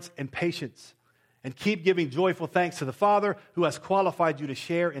endurance and patience, and keep giving joyful thanks to the Father who has qualified you to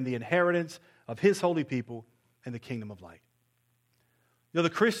share in the inheritance of his holy people in the kingdom of light. You know,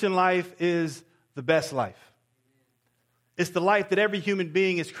 the Christian life is the best life. It's the life that every human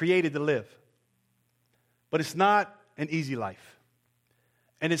being is created to live. But it's not an easy life.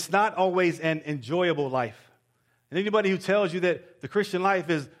 And it's not always an enjoyable life. And anybody who tells you that the Christian life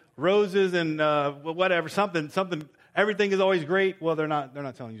is roses and whatever, something, everything is always great, well, they're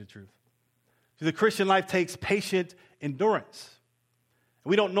not telling you the truth. See, the Christian life takes patient endurance.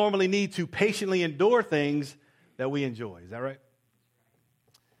 We don't normally need to patiently endure things that we enjoy. Is that right?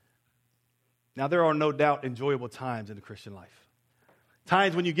 Now, there are no doubt enjoyable times in the Christian life.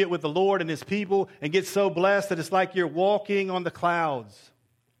 Times when you get with the Lord and his people and get so blessed that it's like you're walking on the clouds.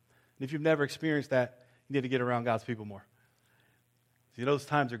 And if you've never experienced that, you need to get around God's people more. See, those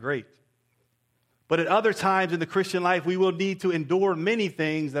times are great. But at other times in the Christian life, we will need to endure many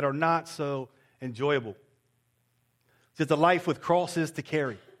things that are not so enjoyable. It's a life with crosses to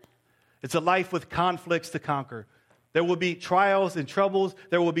carry. It's a life with conflicts to conquer. There will be trials and troubles.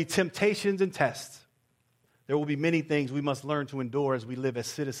 There will be temptations and tests. There will be many things we must learn to endure as we live as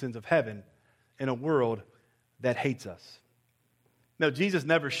citizens of heaven in a world that hates us. Now, Jesus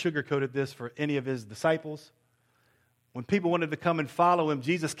never sugarcoated this for any of his disciples. When people wanted to come and follow him,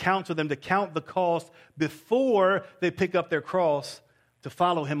 Jesus counseled them to count the cost before they pick up their cross to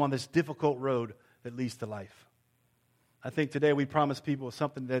follow him on this difficult road that leads to life. I think today we promise people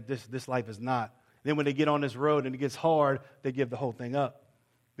something that this life is not. Then when they get on this road and it gets hard, they give the whole thing up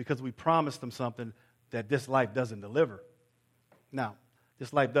because we promised them something that this life doesn't deliver. Now,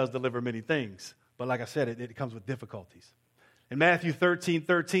 this life does deliver many things, but like I said, it comes with difficulties. In Matthew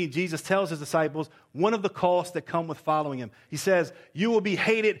 13:13, Jesus tells his disciples one of the costs that come with following him. He says, you will be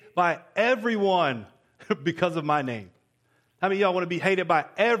hated by everyone because of my name. How many of y'all want to be hated by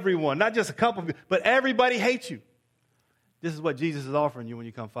everyone? Not just a couple of you, but everybody hates you. This is what Jesus is offering you when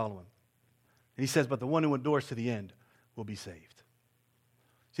you come follow him. And he says, but the one who endures to the end will be saved.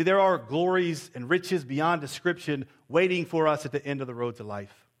 See, there are glories and riches beyond description waiting for us at the end of the road to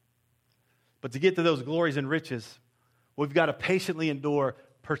life. But to get to those glories and riches, we've got to patiently endure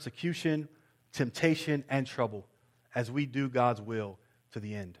persecution, temptation, and trouble as we do God's will to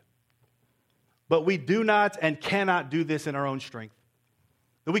the end. But we do not and cannot do this in our own strength.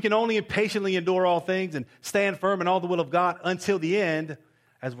 That we can only patiently endure all things and stand firm in all the will of God until the end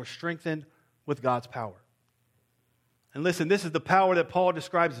as we're strengthened with God's power. And listen, this is the power that Paul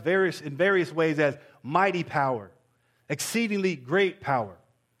describes in various ways as mighty power, exceedingly great power,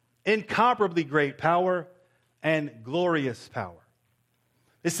 incomparably great power, and glorious power.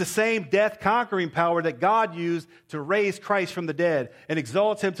 It's the same death-conquering power that God used to raise Christ from the dead and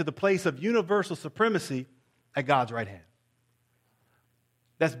exalt him to the place of universal supremacy at God's right hand.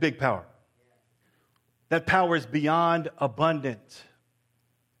 That's big power. That power is beyond abundant.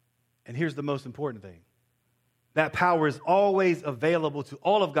 And here's the most important thing. That power is always available to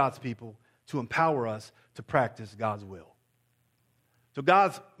all of God's people to empower us to practice God's will. So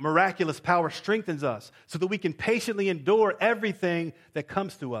God's miraculous power strengthens us so that we can patiently endure everything that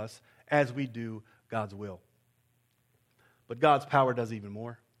comes to us as we do God's will. But God's power does even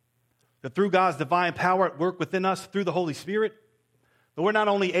more. That through God's divine power at work within us through the Holy Spirit, that we're not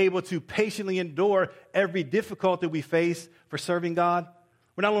only able to patiently endure every difficulty we face for serving God,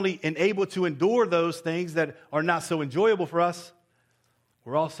 we're not only able to endure those things that are not so enjoyable for us,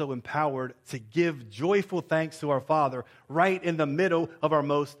 we're also empowered to give joyful thanks to our Father right in the middle of our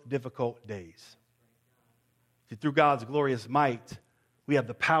most difficult days. See, through God's glorious might, we have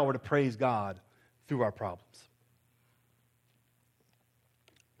the power to praise God through our problems.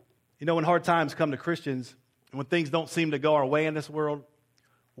 You know, when hard times come to Christians, and when things don't seem to go our way in this world,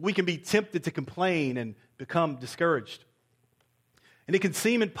 we can be tempted to complain and become discouraged. And it can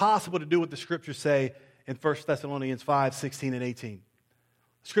seem impossible to do what the Scriptures say in 1 Thessalonians 5:16 and 18.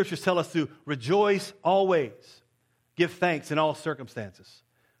 Scriptures tell us to rejoice always, give thanks in all circumstances,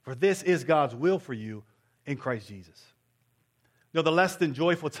 for this is God's will for you in Christ Jesus. You know, the less than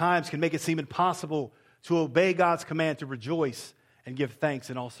joyful times can make it seem impossible to obey God's command to rejoice and give thanks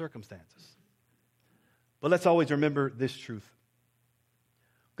in all circumstances. But let's always remember this truth.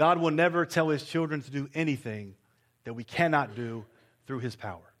 God will never tell his children to do anything that we cannot do through his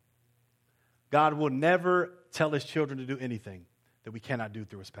power. God will never tell his children to do anything that we cannot do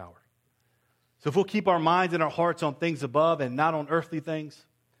through his power. So if we'll keep our minds and our hearts on things above and not on earthly things,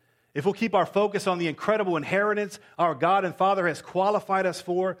 if we'll keep our focus on the incredible inheritance our God and Father has qualified us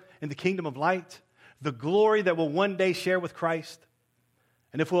for in the kingdom of light, the glory that we'll one day share with Christ,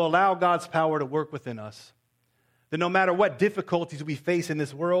 and if we'll allow God's power to work within us, then no matter what difficulties we face in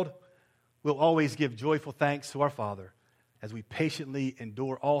this world, we'll always give joyful thanks to our Father as we patiently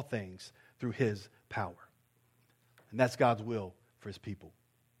endure all things through his power. And that's God's will for his people.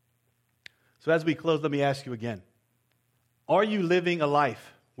 So as we close, let me ask you again. Are you living a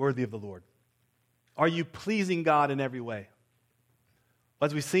life worthy of the Lord? Are you pleasing God in every way?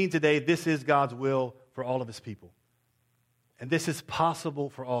 As we've seen today, this is God's will for all of his people. And this is possible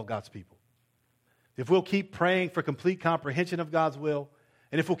for all God's people. If we'll keep praying for complete comprehension of God's will,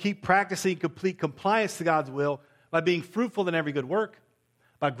 and if we'll keep practicing complete compliance to God's will by being fruitful in every good work,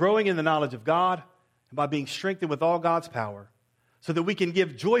 by growing in the knowledge of God, and by being strengthened with all God's power, so that we can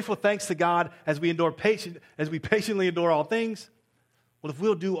give joyful thanks to God as we patiently endure all things. Well, if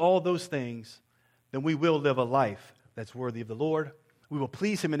we'll do all those things, then we will live a life that's worthy of the Lord. We will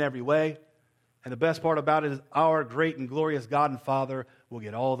please him in every way. And the best part about it is our great and glorious God and Father will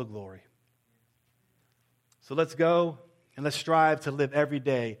get all the glory. So let's go and let's strive to live every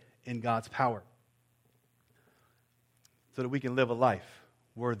day in God's power so that we can live a life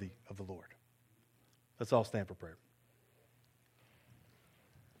worthy of the Lord. Let's all stand for prayer.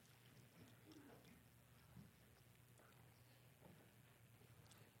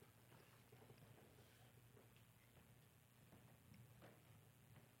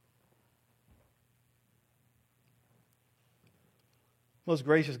 Most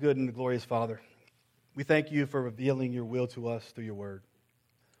gracious, good, and glorious Father, we thank you for revealing your will to us through your word.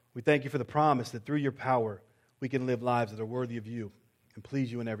 We thank you for the promise that through your power we can live lives that are worthy of you and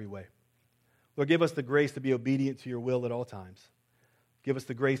please you in every way. Lord, give us the grace to be obedient to your will at all times. Give us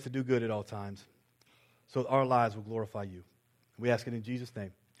the grace to do good at all times so that our lives will glorify you. We ask it in Jesus'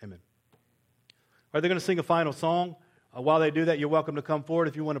 name. Amen. All right, they're going to sing a final song. While they do that, you're welcome to come forward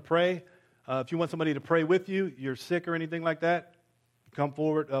if you want to pray. If you want somebody to pray with you, you're sick or anything like that, come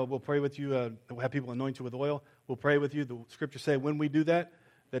forward. We'll pray with you. We'll have people anoint you with oil. We'll pray with you. The scriptures say when we do that,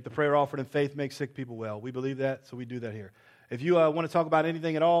 that the prayer offered in faith makes sick people well. We believe that, so we do that here. If you want to talk about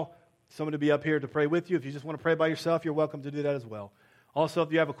anything at all, someone to be up here to pray with you. If you just want to pray by yourself, you're welcome to do that as well. Also,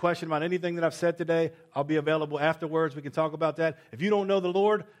 if you have a question about anything that I've said today, I'll be available afterwards. We can talk about that. If you don't know the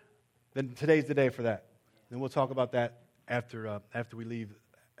Lord, then today's the day for that. Then we'll talk about that after we leave,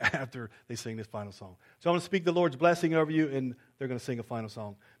 after they sing this final song. So I'm going to speak the Lord's blessing over you, and they're going to sing a final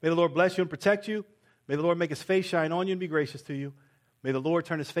song. May the Lord bless you and protect you. May the Lord make his face shine on you and be gracious to you. May the Lord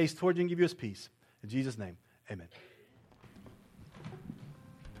turn his face toward you and give you his peace. In Jesus' name, amen.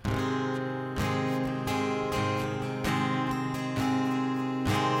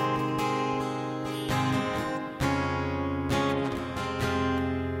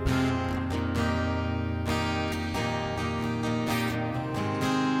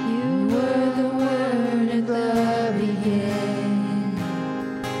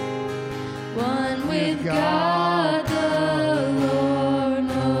 God the Lord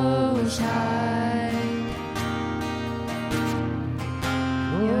Most High.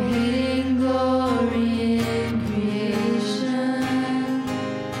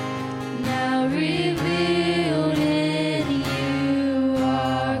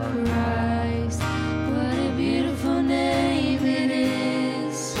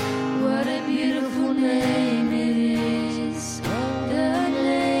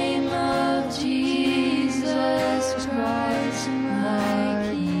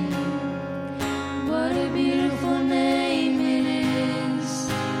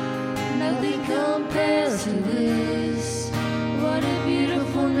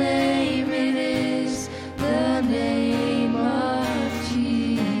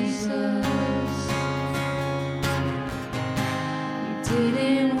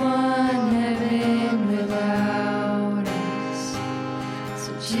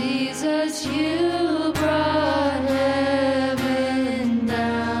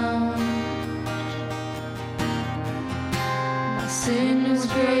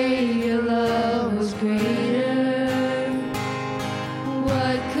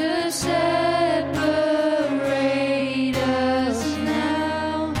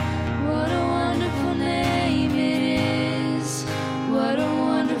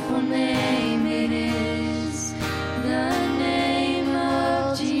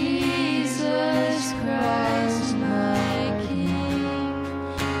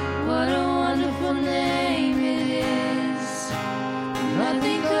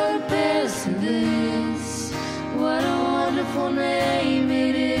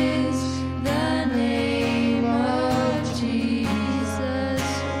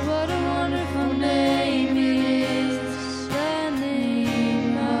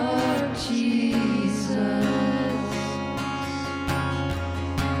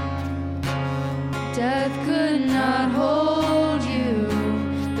 Death could not hold you.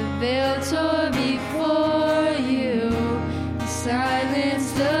 The veil tore before you.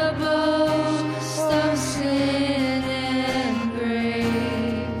 Silence the boast of sin and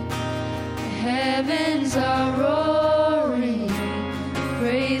grave. The heavens are roaring,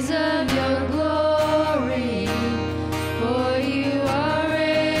 praise of your glory. For you are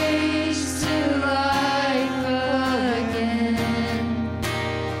raised to life again.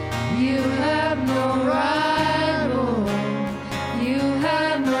 You have no rival, you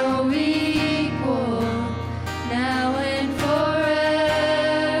have no equal. Now and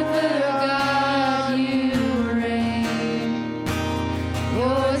forever, God, you reign.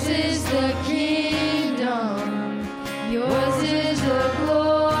 Yours is the kingdom, yours is the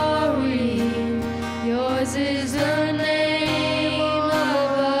glory.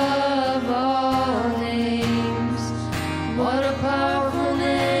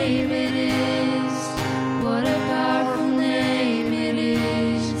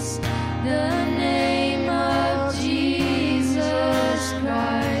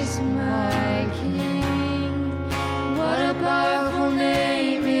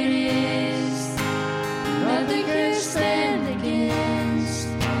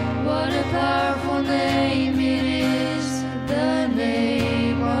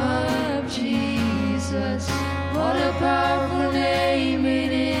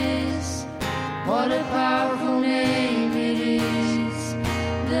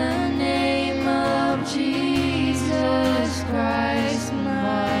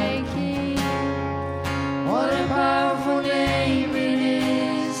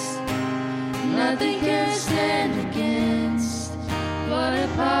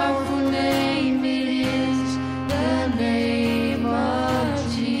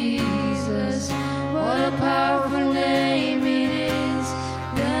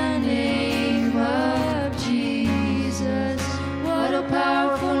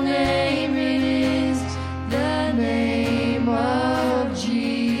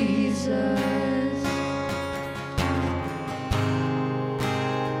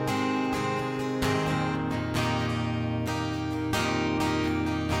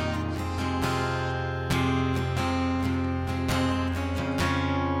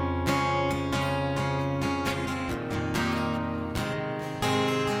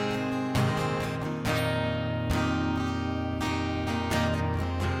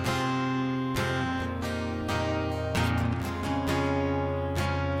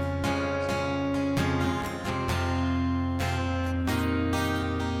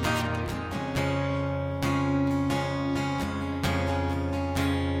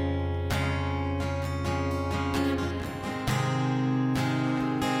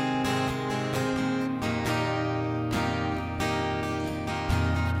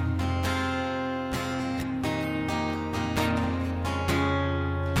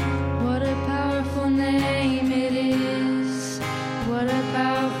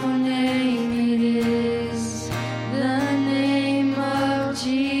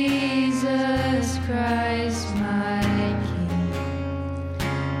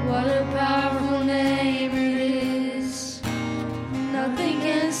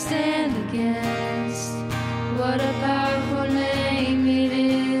 stand against? What a powerful name it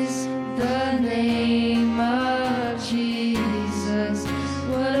is, the name of Jesus.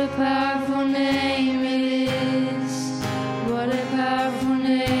 What a powerful name it is. What a powerful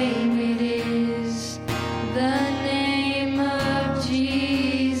name it is, the name of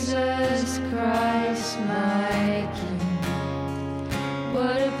Jesus Christ, my King.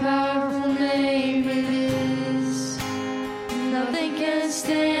 What a powerful name it is. Nothing can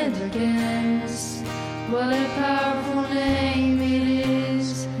stand against. What a powerful name it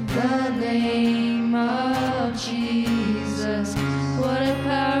is, the name of Jesus. What a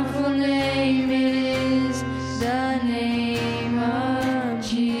powerful name it is, the name of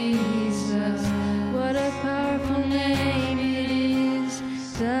Jesus. What a powerful name it is,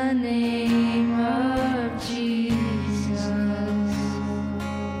 the name of Jesus.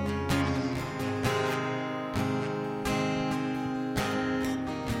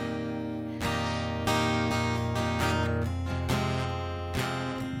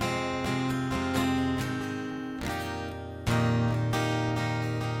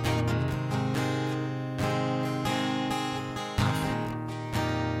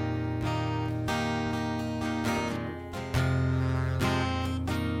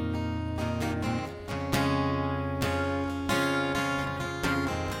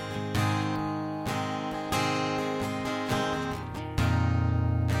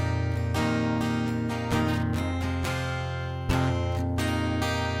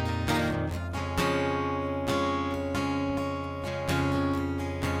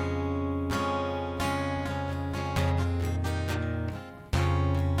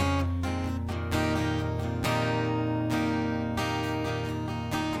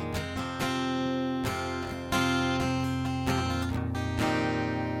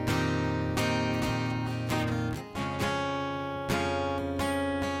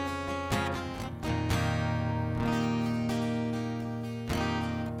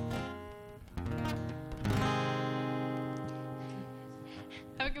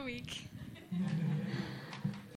 Have a good week.